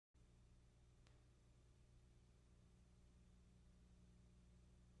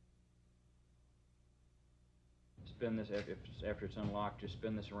spin this, after it's unlocked, just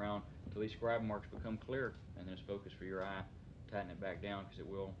spin this around until these scribe marks become clear, and then it's focused for your eye. Tighten it back down, because it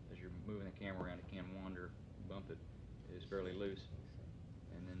will, as you're moving the camera around, it can wander, bump it. It's fairly loose.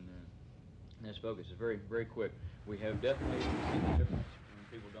 And then it's focused. It's very, very quick. We have definitely seen the difference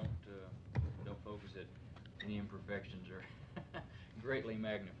when people don't focus it. Any imperfections are greatly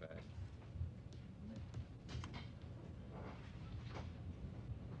magnified.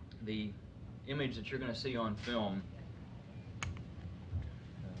 The image that you're going to see on film,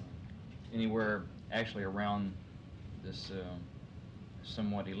 anywhere actually around this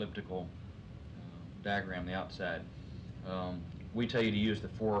somewhat elliptical diagram, the outside, we tell you to use the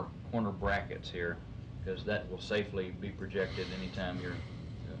 4 corner brackets here, because that will safely be projected anytime you're,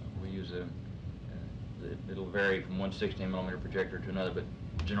 we use it'll vary from one 16mm projector to another, but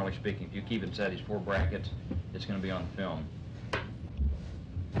generally speaking, if you keep it inside these 4 brackets, it's going to be on film.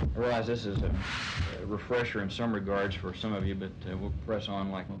 I realize this is a refresher in some regards for some of you, but we'll press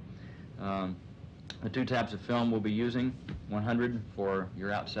on like the 2 types of film we'll be using: 100 for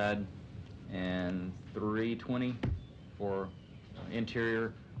your outside and 320 for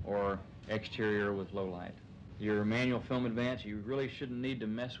interior or exterior with low light. Your manual film advance, you really shouldn't need to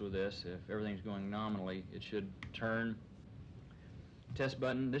mess with this if everything's going nominally. It should turn. Test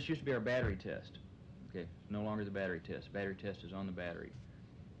button, this used to be our battery test. Okay, no longer the battery test. Battery test is on the battery.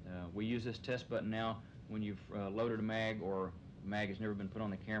 We use this test button now when you've loaded a mag, or the mag has never been put on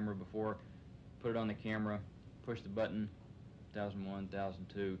the camera before. Put it on the camera, push the button, 1001,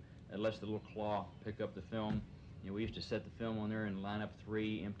 1002. It lets the little claw pick up the film. You know, we used to set the film on there and line up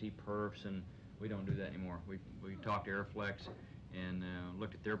 3 empty perfs, and we don't do that anymore. We talked to Airflex and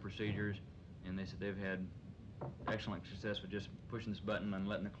looked at their procedures, and they said they've had excellent success with just pushing this button and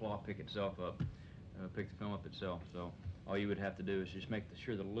letting the claw pick itself up, pick the film up itself. So all you would have to do is just make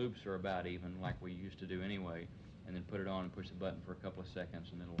sure the loops are about even, like we used to do anyway, and then put it on and push the button for a couple of seconds,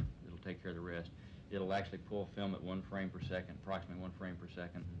 and it'll take care of the rest. It'll actually pull film at 1 frame per second, approximately 1 frame per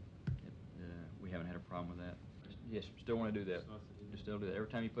second. We haven't had a problem with that. Yes, still want to do that. You still do that. Every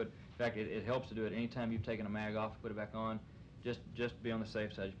time you put, in fact, it helps to do it anytime you've taken a mag off, put it back on. Just be on the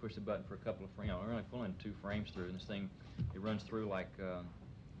safe side. You push the button for a couple of frames. You know, we're only pulling 2 frames through, and this thing, it runs through like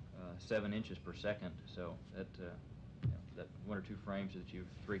 7 inches per second. So that you know, that 1 or 2 frames that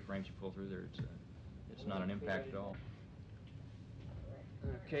 3 frames you pull through there, it's not an impact at all.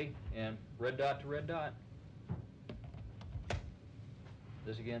 Okay, and red dot to red dot.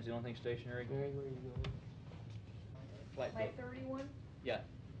 This again is the only thing stationary. Where are you going? Flight 31? Yeah.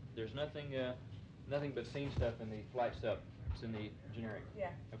 There's nothing nothing but scene stuff in the flight stuff. It's in the generic. Yeah.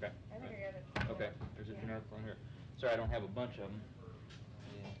 Okay. I think I got it. Okay. There's a generic one here. Sorry, I don't have a bunch of them.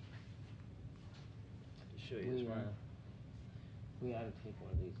 Yeah. To show you this one. We ought to take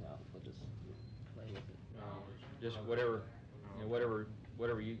one of these out and put this, play with it. Just whatever, you know,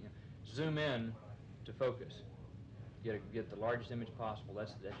 whatever you zoom in to focus. Get the largest image possible.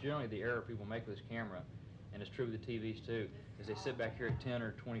 That's generally the error people make with this camera, and it's true with the TVs too. Is they sit back here at 10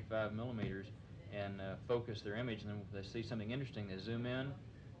 or 25 millimeters and focus their image, and then if they see something interesting, they zoom in.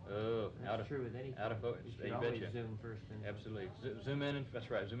 Oh, that's true with anything. Out of focus. You should always zoom first. Absolutely. Zoom in, and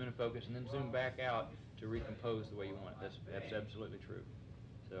that's right. Zoom in and focus, and then zoom back out to recompose the way you want it. That's absolutely true.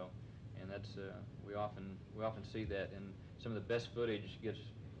 So, and that's we often see that, and some of the best footage gets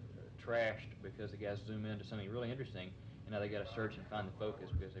trashed because the guys zoom into something really interesting, and now they got to search and find the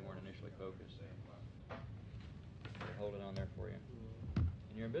focus because they weren't initially focused. I'll hold it on there for you, and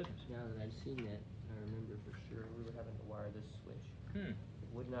you're in business. Now that I've seen that, I remember for sure we were having to wire this switch. Hmm. It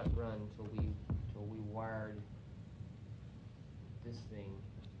would not run till we wired this thing.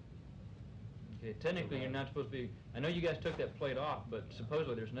 Okay, technically you're not supposed to be. I know you guys took that plate off, but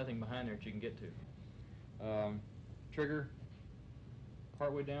supposedly there's nothing behind there that you can get to. Trigger,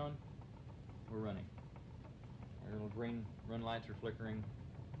 partway down, we're running. Our little green run lights are flickering,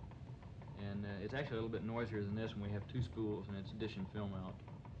 and it's actually a little bit noisier than this when we have 2 spools and it's dishing film out.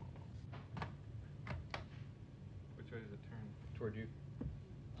 Which way does it turn? Toward you.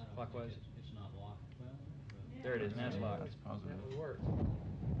 Clockwise. It's not locked. Well, There it is. Now it's locked. That's positive. That would work.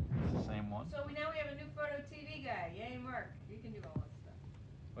 It's the same one. So now we have a new photo TV guy. Yay, Mark. You can do all that stuff.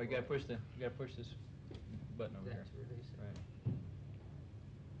 Well, you gotta push this button over That's here. where they said. Right.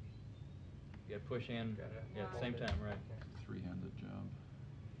 You gotta push in. Yeah, at the same time, right. 3-handed job.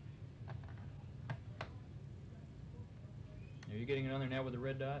 Are you getting it on there now with the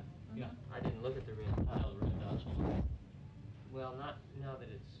red dot? Yeah. I didn't look at the red. Oh, the red dot's on. Well, not now that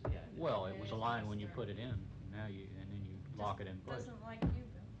it's, yeah. Well, it was aligned when you put it in. Now and then you lock it in place. Doesn't like you,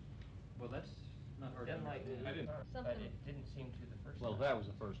 Bill. Well, that's not hard to Didn't like understand. me, I didn't. but Something. it didn't seem to the first Well, time. that was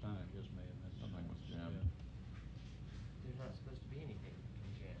the first time. It just may have missed Something was jammed. there's not supposed to be anything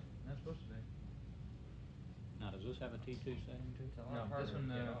in jam. Not supposed to be. Now, does this have a T2 setting too? It's a No, lot harder this to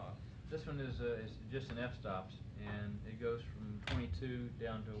one, get off. this one is just an f-stops, and it goes from 22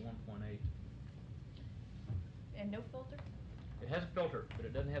 down to 1.8. And no filter? It has a filter, but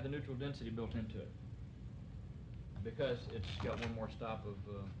it doesn't have the neutral density built into it, because it's got one more stop of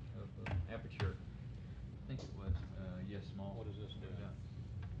aperture. I think it was, yes, small. What does this do? Yeah.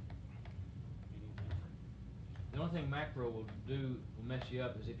 Anything? The only thing macro will mess you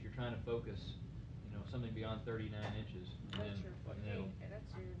up is if you're trying to focus, something beyond 39 inches. And That's then, your and then that's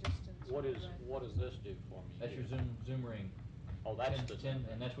your distance. What from the- does this do for me? that's your here? zoom ring. Oh, that's 10 the 10,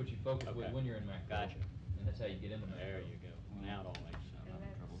 and that's what you focus with Okay. when you're in macro. Gotcha. And that's how you get into macro. There you go. Now it all makes sense. And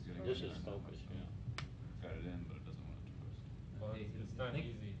that's trouble getting This it is in that focus, much, yeah. It's got it in, but it doesn't want it to twist. Well, Hey, it's I done think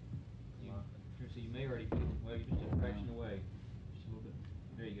easy. you may already, well, you just did a fraction away. Just a little bit.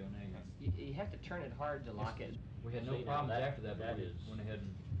 There you go, now you got it. You have to turn it hard to lock it. We had no See, now problems that- after that, but that we is- went ahead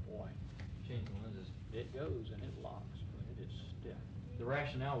and Boy, changed the lenses. it goes and it locks, but it is stiff. The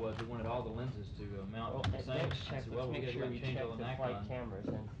rationale was we wanted all the lenses to mount Well, the same. let's I check, said, well, let's we make gotta sure go we change check all the the flight Nikon. cameras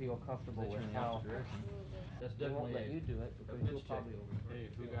and feel comfortable They with turn in the how. opposite direction. That's They won't definitely let a- you do it a because pitch you'll check. probably Hey,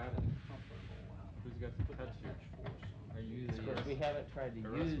 who overshoot. got it? Who's got the touch here? Are you the? Because we haven't tried to The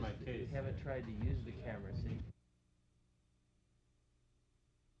rest of use, my we case. haven't tried to use the camera, see?